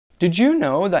Did you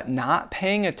know that not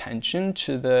paying attention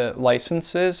to the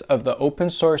licenses of the open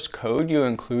source code you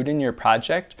include in your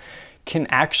project can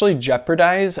actually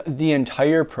jeopardize the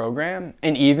entire program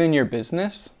and even your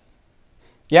business?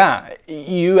 Yeah,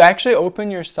 you actually open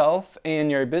yourself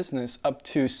and your business up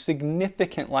to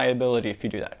significant liability if you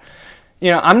do that.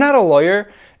 I'm not a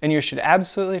lawyer, and you should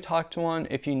absolutely talk to one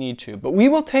if you need to, but we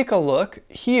will take a look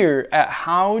here at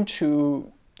how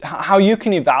you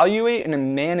can evaluate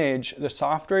and manage the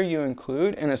software you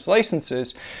include and its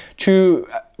licenses to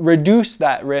reduce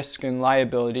that risk and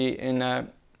liability in a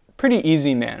pretty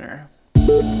easy manner.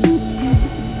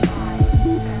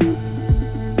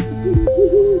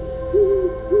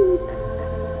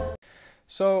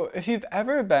 So if you've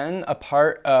ever been a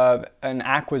part of an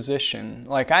acquisition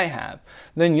like I have,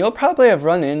 then you'll probably have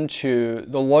run into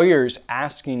the lawyers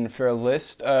asking for a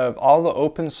list of all the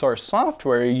open source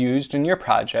software used in your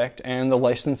project and the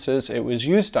licenses it was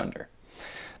used under.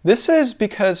 This is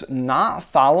because not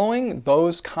following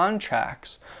those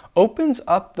contracts opens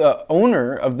up the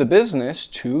owner of the business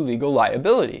to legal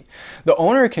liability. The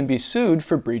owner can be sued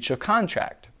for breach of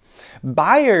contract.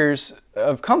 Buyers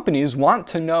of companies want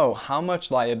to know how much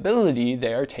liability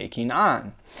they are taking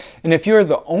on. And if you're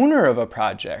the owner of a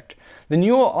project, then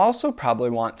you will also probably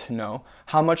want to know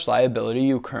how much liability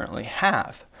you currently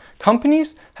have.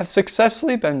 Companies have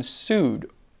successfully been sued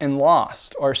and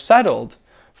lost or settled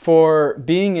for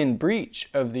being in breach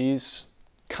of these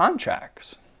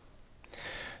contracts.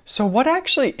 So what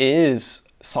actually is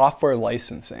software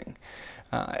licensing?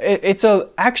 It's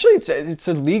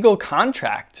a legal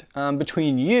contract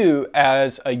between you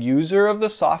as a user of the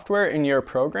software in your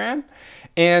program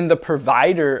and the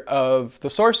provider of the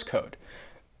source code.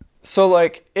 So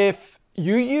like if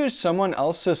you use someone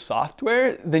else's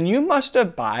software, then you must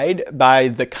abide by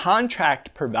the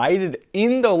contract provided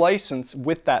in the license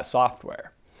with that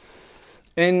software.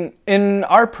 In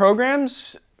our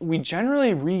programs, we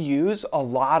generally reuse a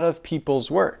lot of people's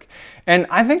work, and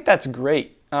I think that's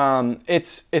great.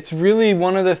 It's really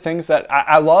one of the things that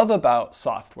I love about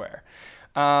software.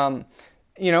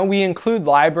 We include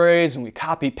libraries and we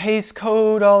copy paste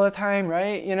code all the time,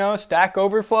 right? Stack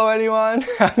Overflow, anyone?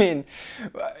 I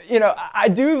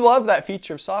do love that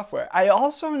feature of software. I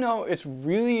also know it's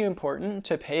really important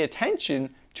to pay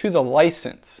attention to the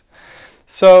license.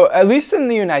 So at least in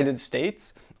the United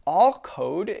States, all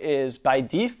code is by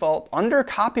default under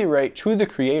copyright to the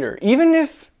creator, even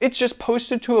if it's just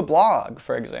posted to a blog,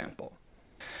 for example.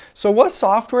 So what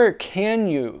software can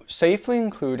you safely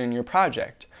include in your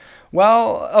project?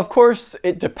 Well, of course,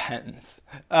 it depends.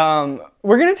 We're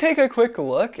going to take a quick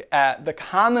look at the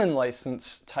common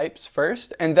license types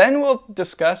first, and then we'll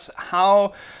discuss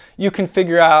how you can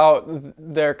figure out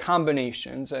their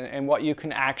combinations and what you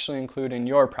can actually include in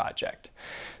your project.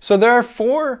 So there are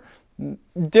four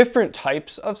different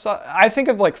types of, I think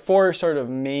of like four sort of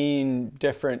main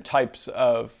different types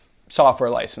of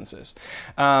software licenses.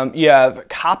 You have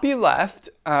copyleft,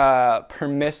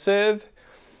 permissive,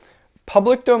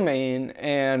 public domain,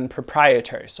 and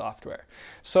proprietary software.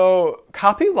 So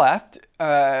copyleft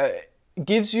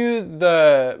gives you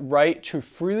the right to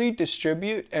freely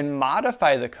distribute and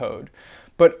modify the code,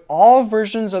 but all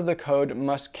versions of the code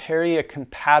must carry a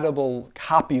compatible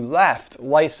copyleft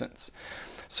license.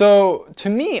 So to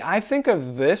me, I think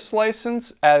of this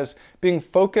license as being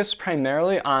focused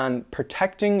primarily on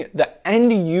protecting the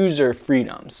end user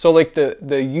freedoms. So like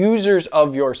the users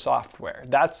of your software.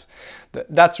 That's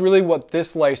really what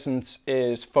this license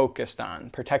is focused on,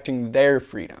 protecting their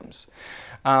freedoms.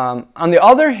 On the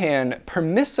other hand,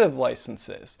 permissive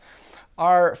licenses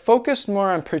are focused more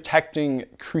on protecting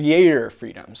creator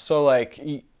freedoms. So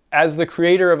like, as the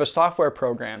creator of a software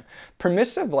program,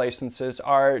 permissive licenses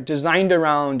are designed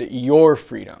around your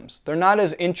freedoms. They're not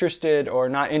as interested or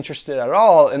not interested at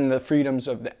all in the freedoms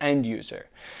of the end user.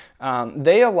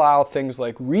 They allow things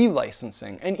like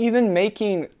relicensing and even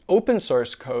making open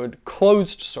source code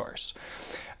closed source.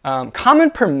 Common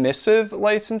permissive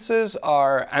licenses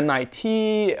are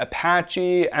MIT,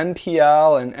 Apache,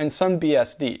 MPL, and some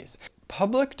BSDs.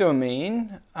 Public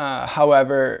domain,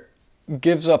 however,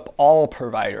 gives up all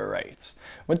provider rights.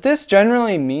 What this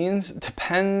generally means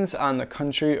depends on the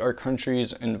country or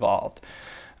countries involved.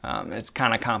 It's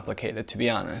kind of complicated, to be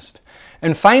honest.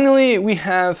 And finally, we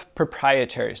have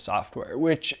proprietary software,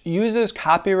 which uses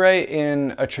copyright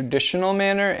in a traditional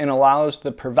manner and allows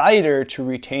the provider to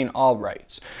retain all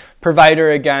rights.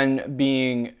 Provider, again,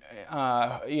 being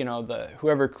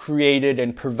whoever created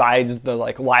and provides the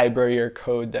library or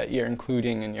code that you're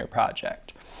including in your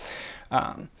project.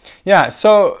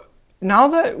 So now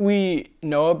that we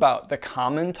know about the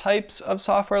common types of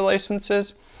software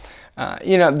licenses,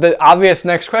 The obvious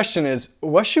next question is,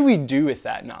 what should we do with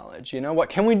that knowledge? What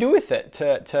can we do with it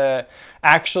to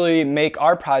actually make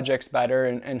our projects better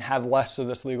and have less of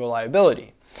this legal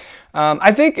liability?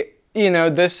 I think,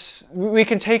 we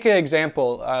can take an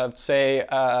example of, say,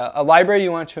 a library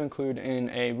you want to include in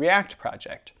a React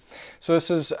project. So this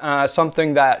is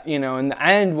something that, in the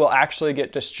end will actually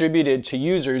get distributed to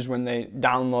users when they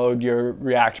download your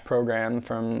React program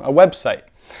from a website.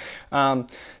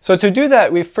 So to do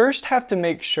that, we first have to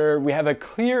make sure we have a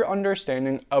clear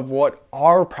understanding of what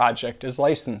our project is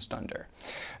licensed under.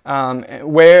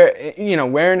 Where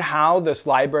and how this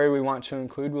library we want to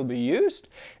include will be used,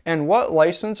 and what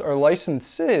license or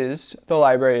licenses the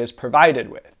library is provided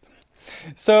with.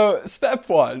 So step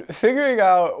one, figuring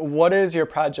out what is your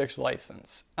project's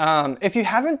license. If you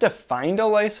haven't defined a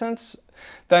license,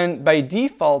 then by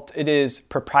default it is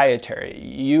proprietary.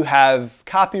 You have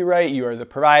copyright, you are the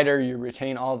provider, you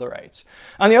retain all the rights.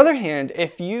 On the other hand,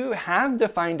 if you have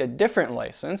defined a different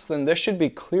license, then this should be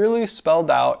clearly spelled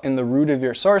out in the root of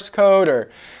your source code, or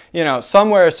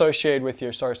somewhere associated with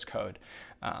your source code.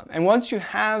 And once you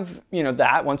have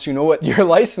once you know what your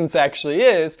license actually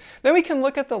is, then we can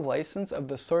look at the license of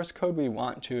the source code we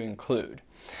want to include.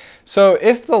 So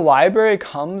if the library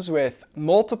comes with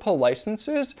multiple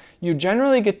licenses, you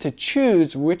generally get to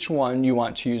choose which one you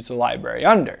want to use the library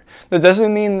under. That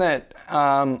doesn't mean that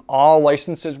all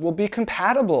licenses will be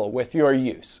compatible with your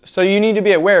use. So you need to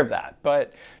be aware of that,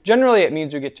 but generally it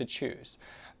means you get to choose.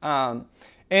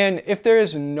 And if there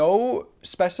is no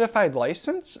specified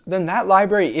license, then that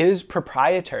library is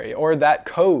proprietary, or that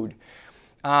code.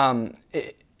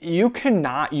 You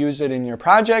cannot use it in your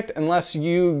project unless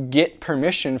you get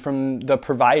permission from the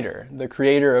provider, the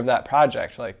creator of that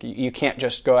project. Like, you can't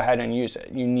just go ahead and use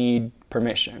it. You need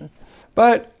permission.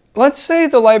 But let's say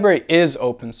the library is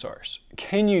open source.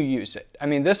 Can you use it? I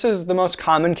mean, this is the most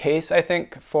common case, I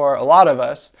think, for a lot of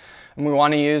us. And we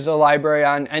want to use a library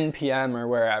on NPM or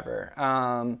wherever,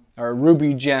 or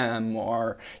RubyGem,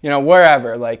 or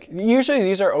wherever. Like, usually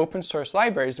these are open source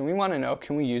libraries, and we want to know,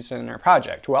 can we use it in our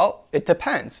project? Well, it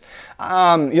depends.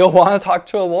 You'll want to talk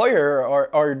to a lawyer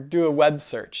or do a web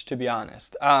search, to be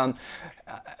honest,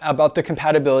 about the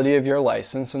compatibility of your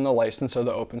license and the license of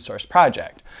the open source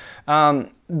project.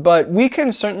 But we can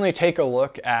certainly take a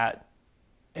look at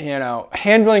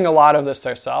handling a lot of this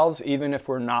ourselves, even if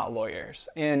we're not lawyers.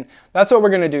 And that's what we're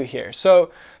going to do here. So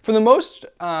for the most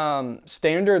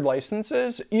standard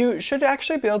licenses, you should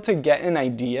actually be able to get an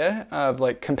idea of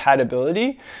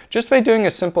compatibility just by doing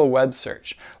a simple web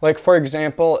search. Like, for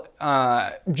example,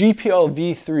 GPL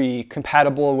v3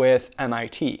 compatible with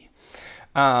MIT.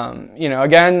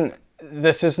 Again,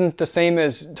 this isn't the same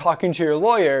as talking to your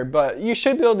lawyer, but you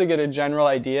should be able to get a general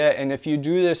idea. And if you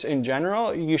do this in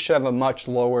general, you should have a much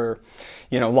lower,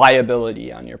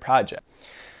 liability on your project.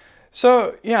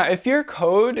 So yeah, if your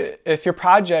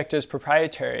project is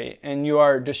proprietary and you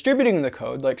are distributing the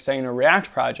code, like say in a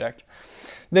React project,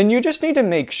 then you just need to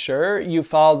make sure you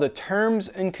follow the terms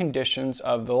and conditions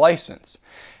of the license.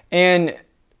 And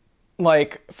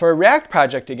like for a React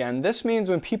project, again, this means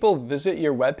when people visit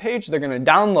your webpage, they're going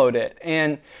to download it.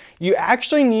 And you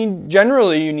actually need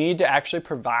to actually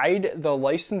provide the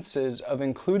licenses of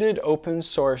included open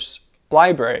source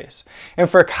libraries. And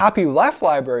for copyleft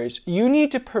libraries, you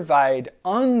need to provide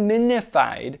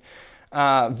unminified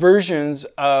versions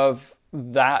of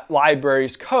that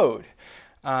library's code.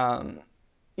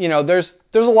 There's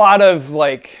a lot of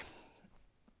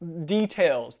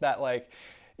details that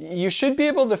you should be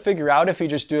able to figure out if you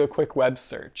just do a quick web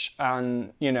search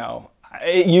on,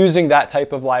 using that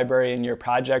type of library in your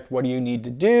project. What do you need to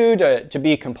do to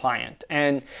be compliant?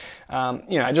 And,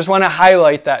 I just want to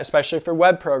highlight that, especially for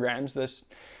web programs,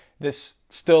 this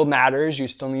still matters. You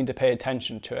still need to pay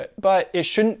attention to it, but it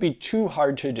shouldn't be too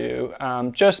hard to do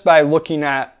just by looking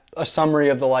at a summary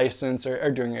of the license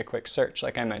or doing a quick search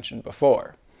like I mentioned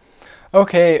before.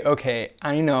 Okay,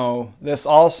 I know this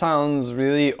all sounds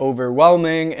really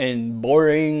overwhelming and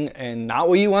boring and not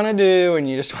what you want to do, and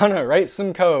you just want to write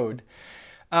some code.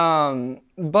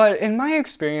 But in my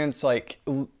experience,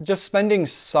 just spending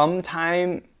some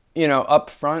time, up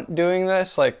front doing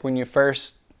this, when you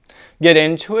first get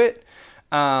into it,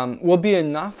 will be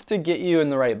enough to get you in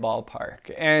the right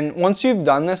ballpark. And once you've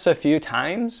done this a few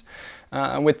times,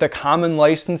 with the common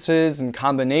licenses and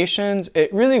combinations,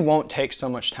 it really won't take so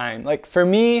much time. Like for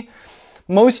me,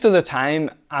 most of the time,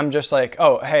 I'm just like,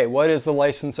 oh, hey, what is the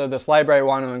license of this library I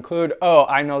want to include? Oh,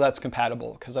 I know that's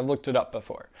compatible because I've looked it up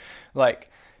before.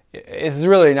 It's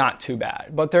really not too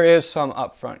bad, but there is some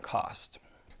upfront cost.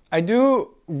 I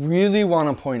do really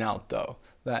want to point out though,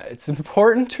 that it's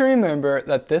important to remember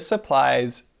that this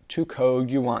applies to code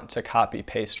you want to copy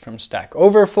paste from Stack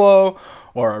Overflow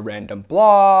or a random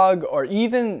blog or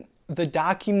even the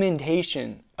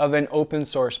documentation of an open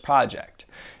source project.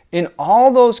 In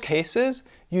all those cases,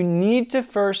 you need to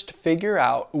first figure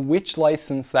out which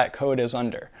license that code is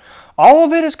under. All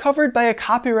of it is covered by a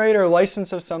copyright or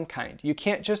license of some kind. You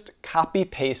can't just copy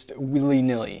paste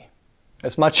willy-nilly,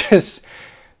 as much as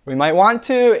we might want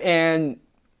to, and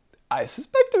I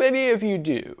suspect many of you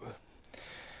do.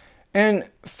 And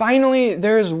finally,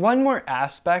 there is one more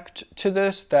aspect to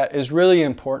this that is really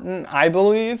important, I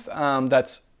believe,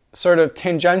 that's sort of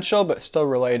tangential but still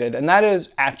related, and that is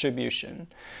attribution.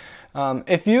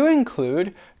 If you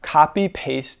include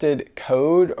copy-pasted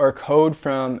code or code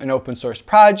from an open source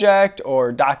project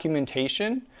or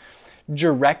documentation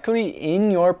directly in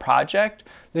your project,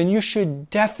 then you should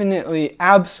definitely,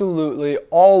 absolutely,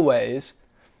 always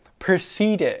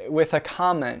precede it with a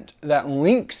comment that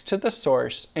links to the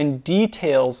source and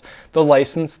details the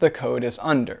license the code is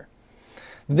under.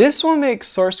 This will make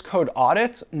source code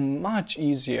audits much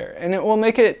easier, and it will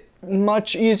make it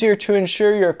much easier to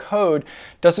ensure your code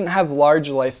doesn't have large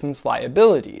license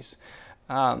liabilities.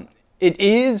 It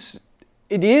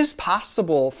is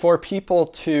possible for people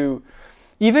to,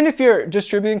 even if you're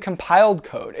distributing compiled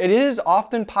code, it is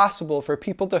often possible for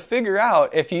people to figure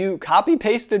out if you copy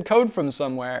pasted code from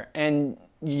somewhere and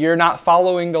you're not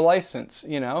following the license,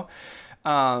 you know?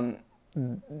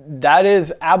 That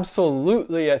is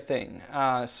absolutely a thing.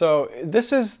 So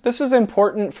this is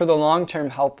important for the long-term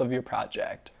health of your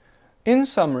project. In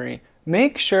summary,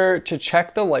 make sure to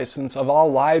check the license of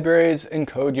all libraries and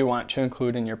code you want to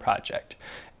include in your project.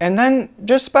 And then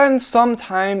just spend some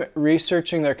time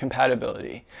researching their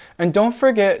compatibility. And don't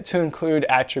forget to include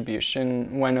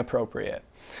attribution when appropriate.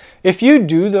 If you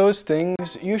do those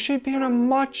things, you should be in a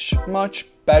much, much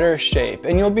better shape,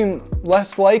 and you'll be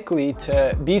less likely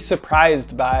to be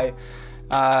surprised by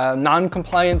a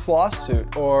non-compliance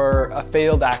lawsuit or a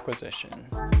failed acquisition.